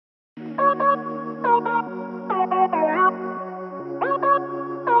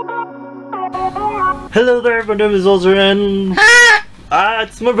Hello there, my name is WALTR and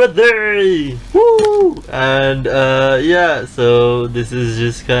it's my birthday! Woo! And yeah, so this is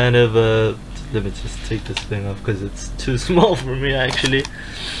just kind of let me just take this thing off because it's too small for me actually.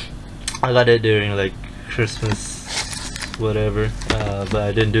 I got it during like Christmas, whatever, but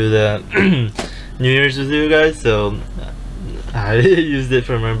I didn't do the New Year's with you guys, so I used it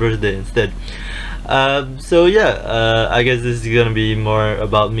for my birthday instead. So yeah, I guess this is gonna be more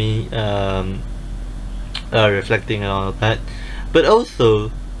about me reflecting on all that, but also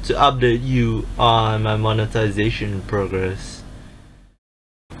to update you on my monetization progress.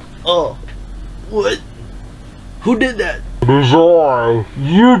 Oh, what? Who did that? It is I,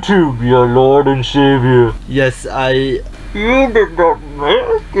 YouTube, your Lord and Savior. Yes, You did not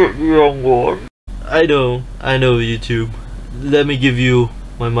make it, young one. I know, YouTube. Let me give you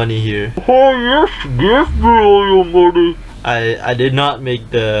my money here. Oh yes, give me all your money. I did not make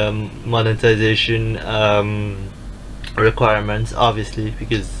the monetization requirements, obviously,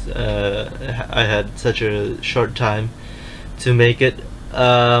 because I had such a short time to make it.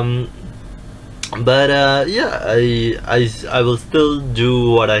 But yeah, I will still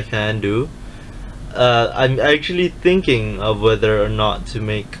do what I can do. I'm actually thinking of whether or not to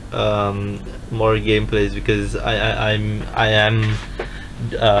make more gameplays, because I am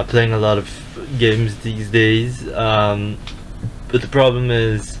playing a lot of games these days, but the problem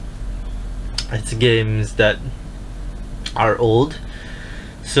is it's games that are old,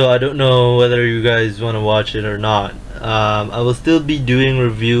 so I don't know whether you guys want to watch it or not. I will still be doing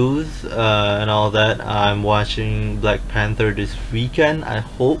reviews and all that. I'm watching Black Panther this weekend, I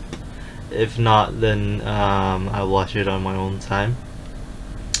hope. If not, then I'll watch it on my own time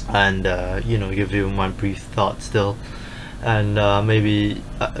and you know, give you my brief thoughts still, and maybe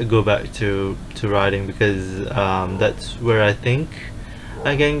go back to writing, because that's where I think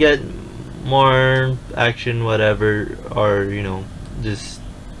I can get more action, whatever, or you know, just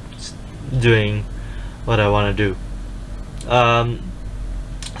doing what I want to do.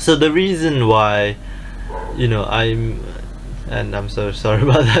 So the reason why, you know, I'm so sorry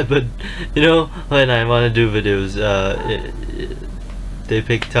about that, but you know, when I want to do videos, they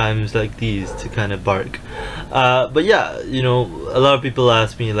pick times like these to kind of bark. But yeah, you know, a lot of people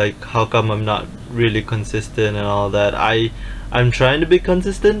ask me like, how come I'm not really consistent and all that. I'm trying to be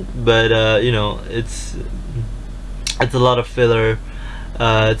consistent, but you know, it's a lot of filler.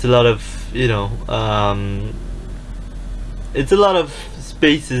 It's a lot of, you know, it's a lot of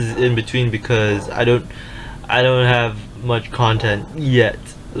spaces in between, because I don't have much content yet.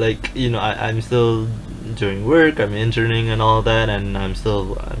 Like, you know, I'm still doing work, I'm interning and all that, and I'm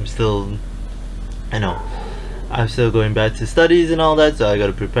still you know, I'm still going back to studies and all that, so I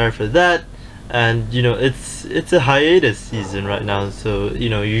gotta prepare for that. And you know, it's a hiatus season right now, so you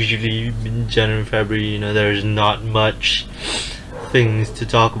know, usually in January, February, you know, there's not much things to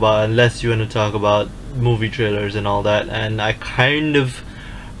talk about unless you want to talk about movie trailers and all that. And I kind of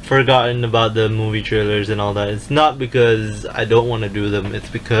forgotten about the movie trailers and all that. It's not because I don't want to do them, it's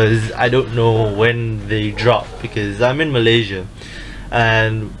because I don't know when they drop, because I'm in Malaysia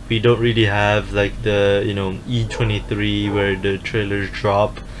and we don't really have like the, you know, E23 where the trailers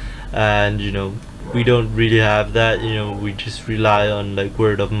drop, and you know, we don't really have that. You know, we just rely on like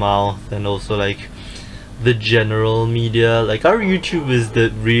word of mouth and also like the general media. Like our YouTube is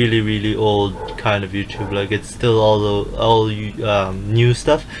the really old kind of YouTube. Like it's still all new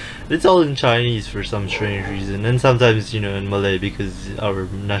stuff. It's all in Chinese for some strange reason, and sometimes, you know, in Malay, because our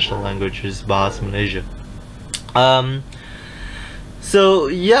national language is Bahasa Malaysia. So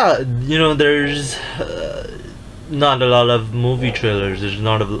yeah, you know, there's not a lot of movie trailers, there's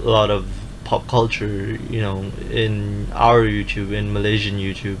not a lot of pop culture, you know, in our YouTube, in Malaysian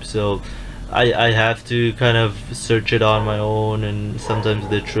YouTube. So I have to kind of search it on my own, and sometimes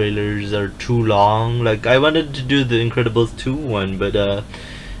the trailers are too long. Like I wanted to do the Incredibles 2 one, but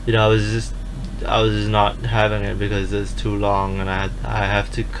you know, I was just not having it because it's too long, and I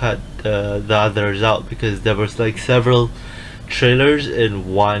have to cut the others out, because there was like several trailers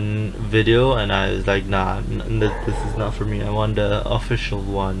in one video, and I was like, nah, this is not for me. I want the official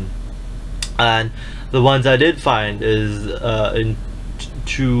one. And the ones I did find is in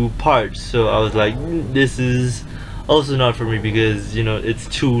two parts, so I was like, this is also not for me, because you know, it's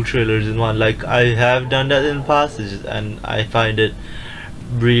two trailers in one. Like I have done that in the past, and I find it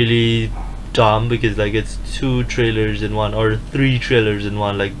really dumb, because like it's two trailers in one, or three trailers in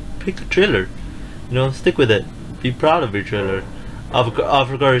one. Like pick a trailer, you know, stick with it, be proud of your trailer. Of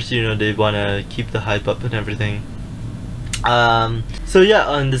course, you know, they want to keep the hype up and everything. So yeah,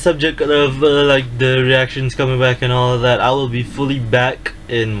 on the subject of like the reactions coming back and all of that, I will be fully back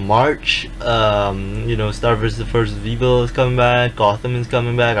in March. You know, Star vs. the First Evil is coming back, Gotham is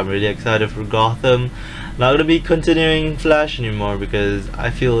coming back. I'm really excited for Gotham. Not gonna be continuing Flash anymore because I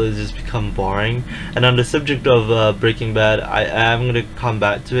feel it's just become boring. And on the subject of Breaking Bad, I am gonna come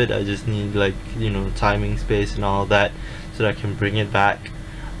back to it. I just need, like, you know, timing, space and all that so that I can bring it back.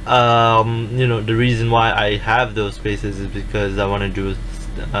 You know, the reason why I have those spaces is because I want to do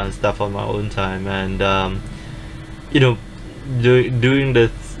stuff on my own time, and you know, doing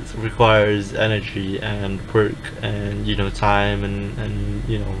this requires energy and work and, you know, time and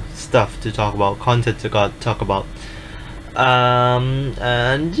you know, stuff to talk about, content to talk about.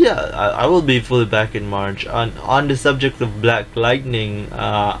 And yeah, I will be fully back in March. On the subject of Black Lightning,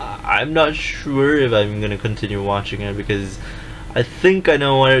 I'm not sure if I'm gonna continue watching it because I think I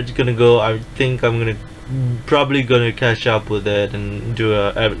know where it's gonna go. I think I'm probably gonna catch up with it and do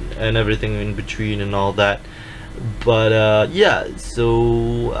and everything in between and all that. But yeah,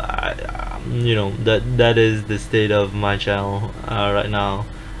 so you know, that is the state of my channel right now.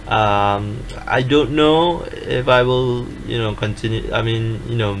 I don't know if I will, you know, continue, I mean,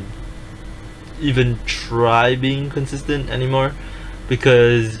 you know, even try being consistent anymore,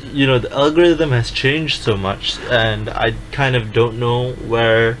 because, you know, the algorithm has changed so much and I kind of don't know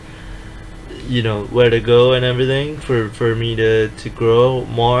where, you know, where to go and everything for me to grow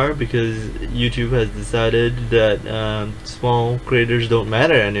more, because YouTube has decided that small creators don't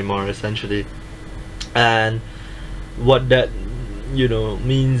matter anymore, essentially. And what that, you know,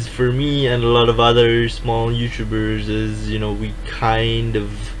 means for me and a lot of other small YouTubers is, you know, we kind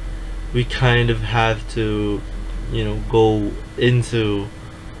of have to, you know, go into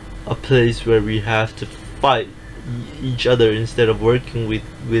a place where we have to fight each other instead of working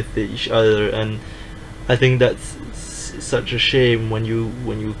with each other. And I think that's such a shame when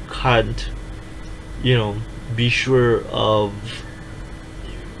you can't, you know, be sure of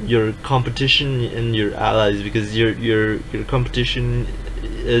your competition and your allies, because your competition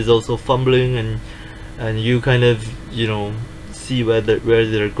is also fumbling, and you kind of, you know, see where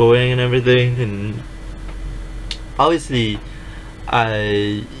they're going and everything. And obviously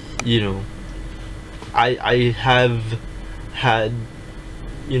I have had,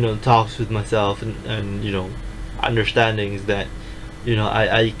 you know, talks with myself and you know, understandings that, you know,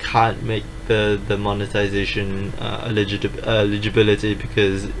 I can't make the monetization eligibility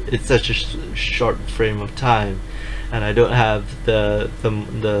because it's such a short frame of time, and I don't have the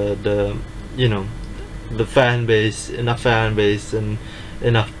you know, the fan base, enough fan base and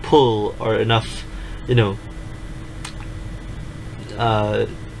enough pull, or enough, you know,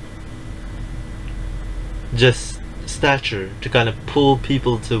 just stature to kind of pull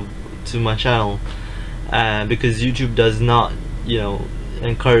people to my channel, because YouTube does not, you know,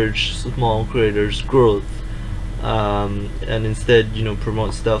 encourage small creators growth, and instead, you know,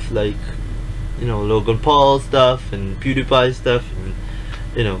 promote stuff like, you know, Logan Paul stuff and PewDiePie stuff and,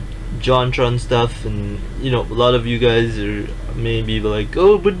 you know, JonTron stuff. And, you know, a lot of you guys are maybe like,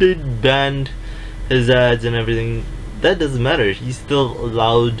 oh, but they banned his ads and everything. That doesn't matter, he's still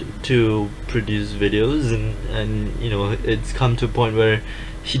allowed to produce videos, and you know, it's come to a point where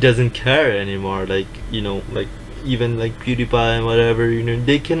he doesn't care anymore. Like, you know, like even like PewDiePie and whatever, you know,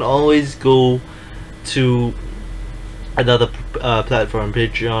 they can always go to another platform,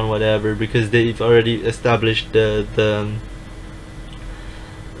 Patreon, whatever, because they've already established the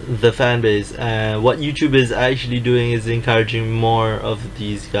fan base. And what YouTube is actually doing is encouraging more of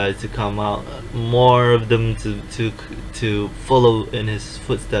these guys to come out, more of them to follow in his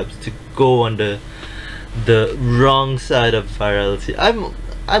footsteps, to go on the wrong side of virality.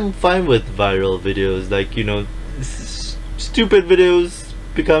 I'm fine with viral videos, like, you know, stupid videos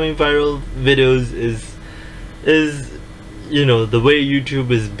becoming viral videos is you know, the way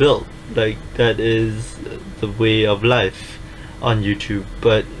YouTube is built. Like, that is the way of life on YouTube.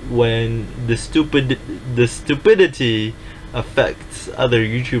 But when the stupidity affects other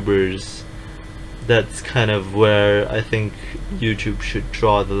YouTubers, that's kind of where I think YouTube should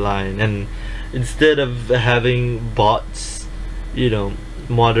draw the line. And instead of having bots, you know,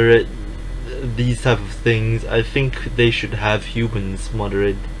 moderate these type of things, I think they should have humans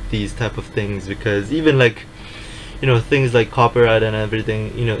moderate these type of things, because even, like, you know, things like copyright and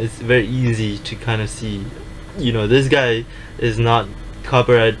everything, you know, it's very easy to kind of see, you know, this guy is not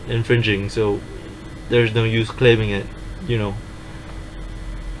copyright infringing, so there's no use claiming it, you know.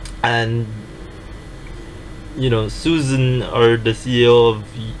 And, you know, Susan, or the CEO of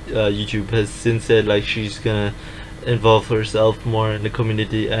YouTube, has since said, like, she's gonna involve herself more in the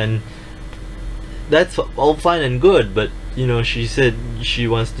community, and that's all fine and good, but, you know, she said she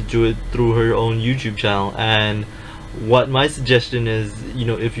wants to do it through her own YouTube channel. And what my suggestion is, you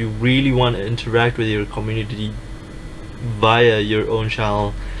know, if you really want to interact with your community via your own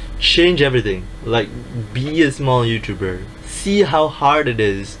channel, change everything. Like, be a small YouTuber, see how hard it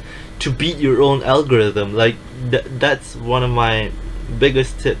is to beat your own algorithm. Like, that's one of my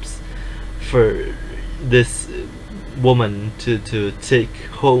biggest tips for this woman to take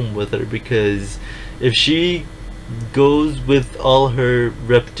home with her, because if she goes with all her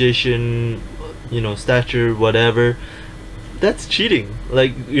reputation, you know, stature, whatever, that's cheating.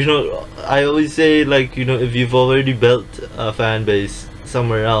 Like, you know, I always say, like, you know, if you've already built a fan base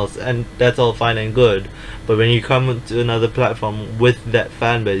somewhere else, and that's all fine and good, but when you come to another platform with that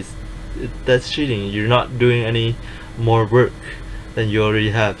fan base, that's cheating. You're not doing any more work than you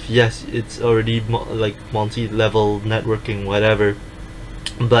already have. Yes, it's already like multi-level networking, whatever,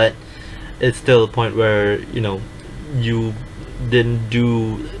 but it's still a point where, you know, you didn't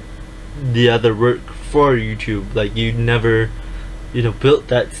do the other work for YouTube. Like, you never, you know, built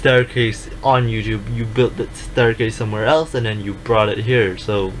that staircase on YouTube. You built that staircase somewhere else and then you brought it here.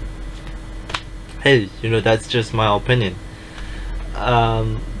 So hey, you know, that's just my opinion.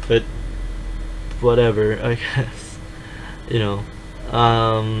 But whatever, I guess, you know.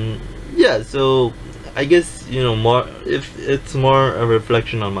 Yeah, so I guess, you know, more, if it's more a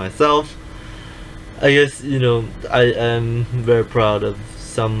reflection on myself, I guess, you know, I am very proud of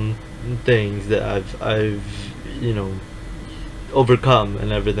some things that I've you know, overcome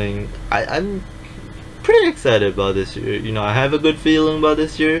and everything. I'm pretty excited about this year. You know, I have a good feeling about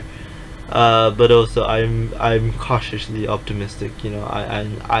this year, but also I'm cautiously optimistic. You know,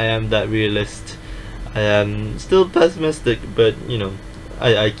 I am that realist. I am still pessimistic, but you know,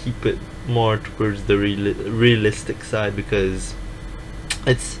 I keep it more towards the realistic side, because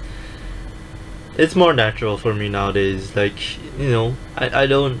it's more natural for me nowadays. Like, you know, I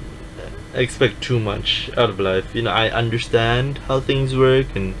don't expect too much out of life. You know, I understand how things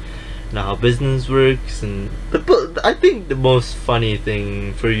work and how business works, and but I think the most funny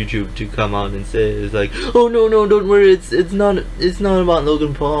thing for YouTube to come out and say is like, oh no, don't worry, it's not about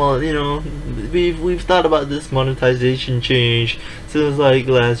Logan Paul. You know, we've thought about this monetization change since like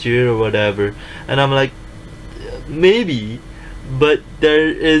last year or whatever. And I'm like, maybe, but there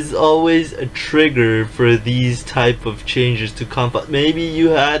is always a trigger for these type of changes to come up. Maybe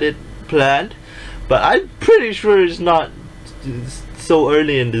you had it planned, but I'm pretty sure it's not so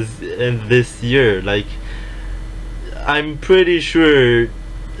early in this year. Like, I'm pretty sure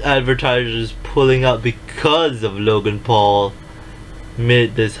advertisers pulling out because of Logan Paul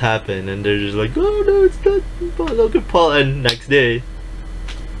made this happen, and they're just like, oh no, it's not about Logan Paul, and next day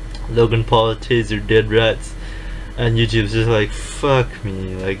Logan Paul tasered dead rats, and YouTube's just like, fuck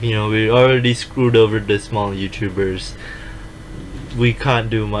me. Like, you know, we already screwed over the small YouTubers, we can't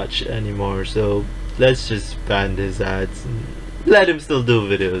do much anymore, so let's just ban his ads and let him still do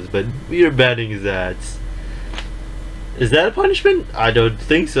videos, but we are banning his ads. Is that a punishment? I don't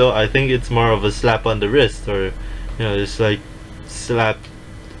think so. I think it's more of a slap on the wrist, or, you know, just like slap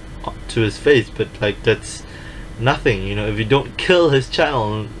to his face, but like, that's nothing. You know, if you don't kill his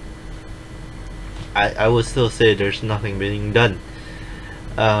channel, I would still say there's nothing being done.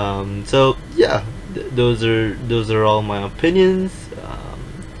 So yeah, those are all my opinions.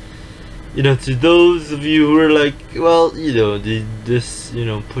 You know, to those of you who are like, well, you know, this, you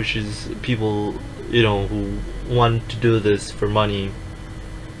know, pushes people, you know, who want to do this for money,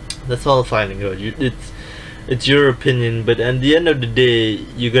 that's all fine and good. It's your opinion, but at the end of the day,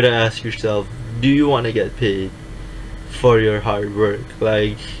 you gotta ask yourself, do you want to get paid for your hard work?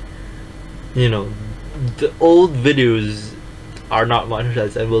 Like, you know, the old videos are not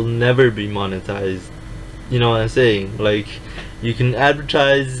monetized and will never be monetized. You know what I'm saying? Like, you can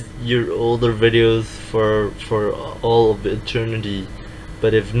advertise your older videos for all of eternity,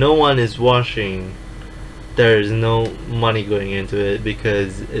 but if no one is watching, there is no money going into it,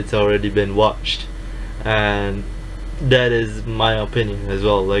 because it's already been watched. And that is my opinion as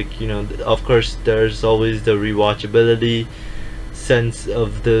well. Like, you know, of course there's always the rewatchability sense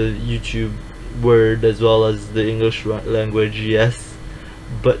of the YouTube word as well as the English language, yes,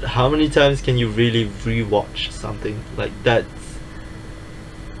 but how many times can you really rewatch something? Like, that's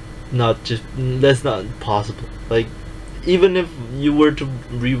not possible. Like, even if you were to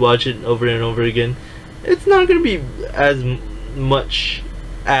rewatch it over and over again, it's not gonna be as much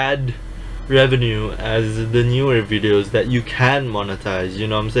ad revenue as the newer videos that you can monetize. You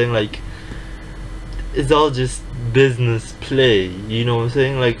know what I'm saying? Like, it's all just business play. You know what I'm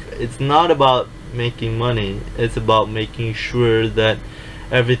saying? Like, it's not about making money, it's about making sure that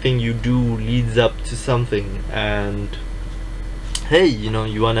everything you do leads up to something. And hey, you know,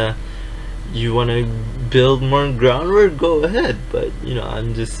 you wanna you want to build more groundwork, go ahead. But you know,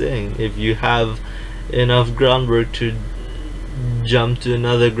 I'm just saying, if you have enough groundwork to jump to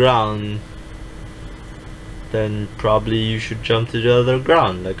another ground, then probably you should jump to the other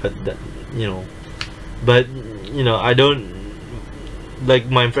ground, like you know. But you know, I don't, like,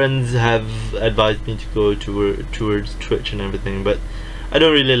 my friends have advised me to go towards Twitch and everything, but I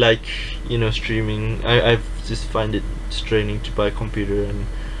don't really like, you know, streaming. I just find it straining to my computer, and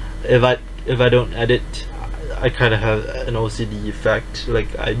if I don't edit, I kind of have an OCD effect. Like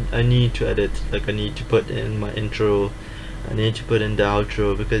I need to edit, like I need to put in my intro, I need to put in the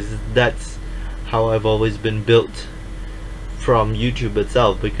outro, because that's how I've always been built from YouTube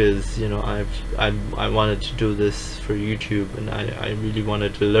itself. Because you know, I wanted to do this for YouTube, and I really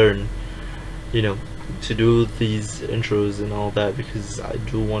wanted to learn, you know, to do these intros and all that, because I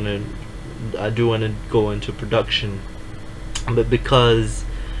do want to go into production. But because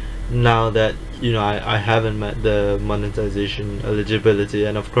now that, you know, I haven't met the monetization eligibility,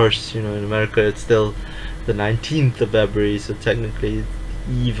 and of course, you know, in America it's still the 19th of February, so technically it's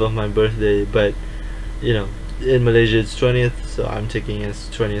eve of my birthday, but you know, in Malaysia it's 20th, so I'm taking it as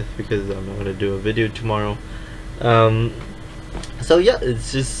 20th because I'm not gonna do a video tomorrow. So yeah,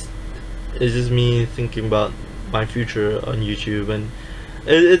 it's just me thinking about my future on YouTube, and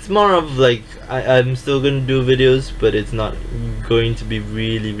it's more of like, I'm still gonna do videos, but it's not going to be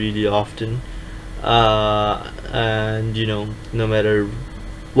really often. And you know, no matter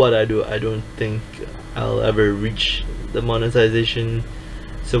what I do, I don't think I'll ever reach the monetization,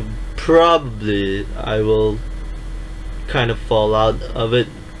 so probably I will kind of fall out of it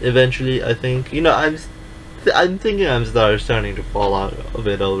eventually. I think, you know, I'm thinking I'm starting to fall out of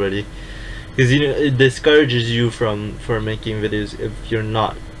it already, because you know, it discourages you from making videos if you're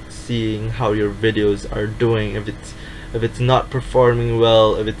not seeing how your videos are doing. If it's not performing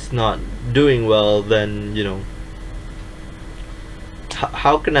well, if it's not doing well, then you know,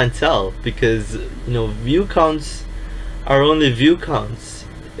 how can I tell? Because you know, view counts are only view counts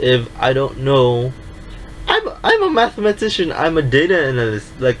if I don't know. I'm a mathematician, I'm a data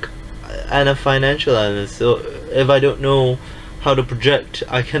analyst, like, and a financial analyst, so if I don't know how to project,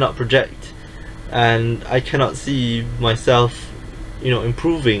 I cannot project, and I cannot see myself, you know,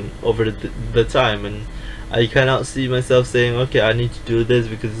 improving over the time, and I cannot see myself saying, okay, I need to do this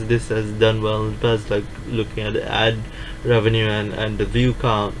because this has done well in the past, like looking at the ad revenue and the view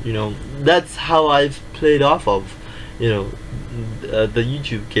count. You know, that's how I've played off of, you know, the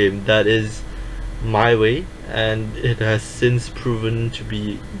YouTube game. That is my way, and it has since proven to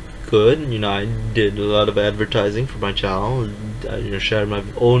be good. You know, I did a lot of advertising for my channel. You know, shared my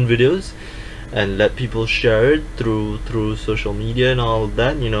own videos and let people share it through social media and all of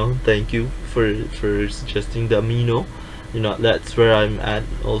that. You know, thank you for suggesting the amino. You know, that's where I'm at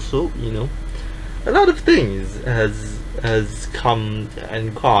also. You know, a lot of things has come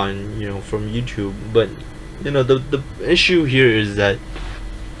and gone, you know, from YouTube. But you know, the issue here is that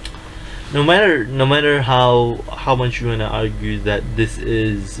no matter how much you want to argue that this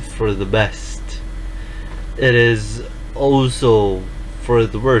is for the best, it is also for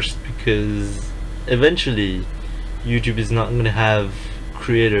the worst, because eventually YouTube is not going to have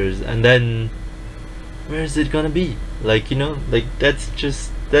creators, and then where is it gonna be? Like, you know, like that's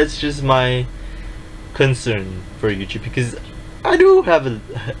just my concern for YouTube, because I do have a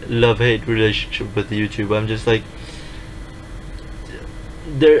love-hate relationship with YouTube. I'm just like,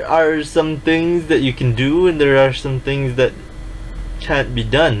 there are some things that you can do and there are some things that can't be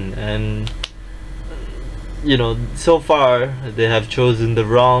done, and you know, so far they have chosen the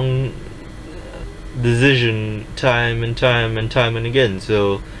wrong decision time and again.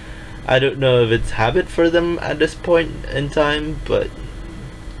 So I don't know if it's habit for them at this point in time, but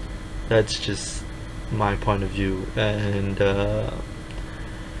that's just my point of view. And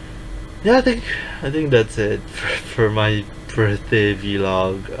yeah, I think that's it for my birthday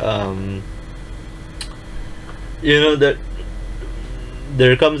vlog. You know, that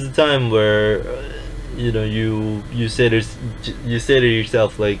there comes a time where you know, you say to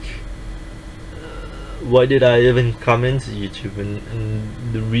yourself, like, why did I even come into YouTube?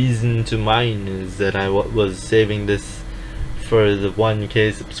 And the reason to mine is that I was saving this for the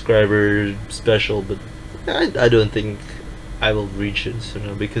 1K subscriber special, but I don't think I will reach it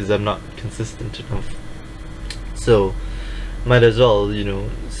soon, because I'm not consistent enough. So might as well, you know,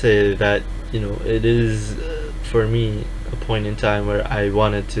 say that, you know, it is for me a point in time where I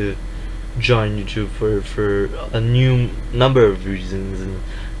wanted to join YouTube for a new number of reasons, and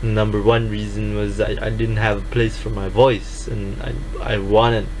number one reason was I didn't have a place for my voice, and I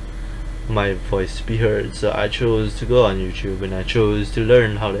wanted my voice to be heard. So I chose to go on YouTube, and I chose to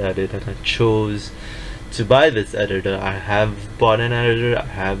learn how to edit, and I chose to buy this editor. I have bought an editor, I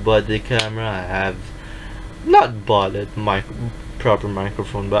have bought the camera, I have not bought a proper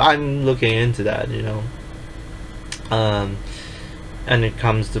microphone, but I'm looking into that, you know. And it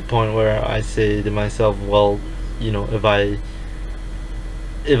comes to the point where I say to myself, well, you know, if I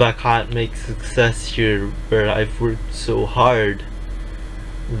can't make success here where I've worked so hard,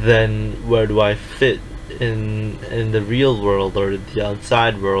 then where do I fit in the real world or the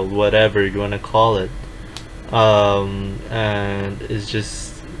outside world, whatever you want to call it. And it's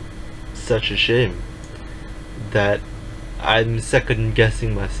just such a shame that I'm second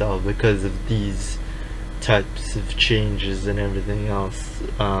guessing myself because of these types of changes and everything else.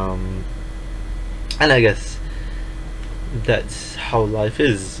 And I guess that's how life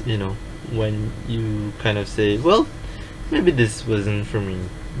is, you know, when you kind of say, well, maybe this wasn't for me,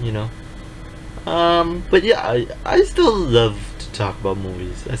 you know. But yeah, I still love to talk about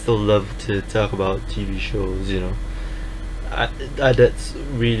movies. I still love to talk about TV shows, you know. That's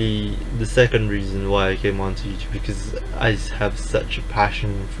really the second reason why I came onto YouTube, because I have such a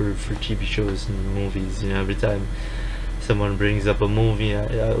passion for TV shows and movies. You know, every time someone brings up a movie,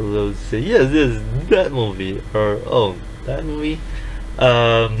 I will say, yes, that movie, or oh, that movie.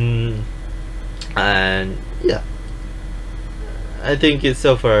 And yeah, I think it's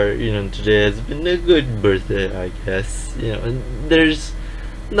so far, you know, today has been a good birthday, I guess. You know, and there's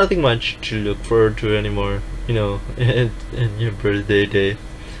nothing much to look forward to anymore, you know, in your birthday day.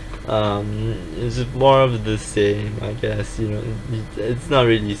 It's more of the same, I guess. You know, it's not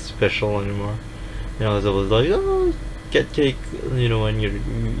really special anymore. You know, I was like, oh, get cake, you know, when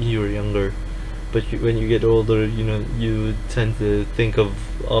you were younger, but when you get older, you know, you tend to think of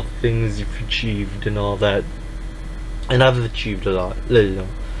things you've achieved and all that. And I've achieved a lot, you know.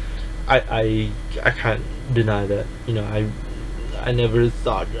 I can't deny that. You know, I never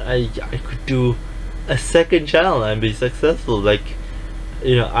thought I could do a second channel and be successful. Like,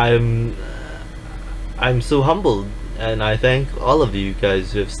 you know, I'm so humbled, and I thank all of you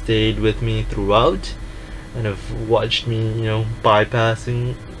guys who have stayed with me throughout and have watched me, you know,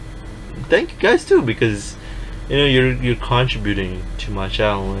 bypassing. Thank you guys too, because you know, you're contributing to my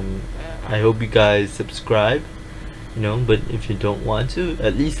channel, and I hope you guys subscribe. You know, but if you don't want to,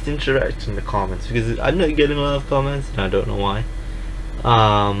 at least interact in the comments, because I'm not getting a lot of comments and I don't know why.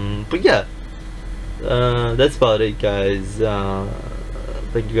 But yeah, that's about it, guys.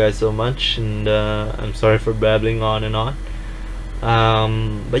 Thank you guys so much, and I'm sorry for babbling on and on.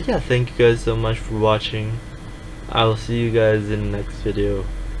 But yeah, thank you guys so much for watching. I will see you guys in the next video,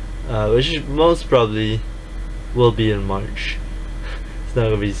 which most probably will be in March. It's not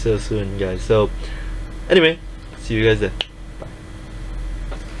gonna be so soon, guys. So anyway, see you guys then.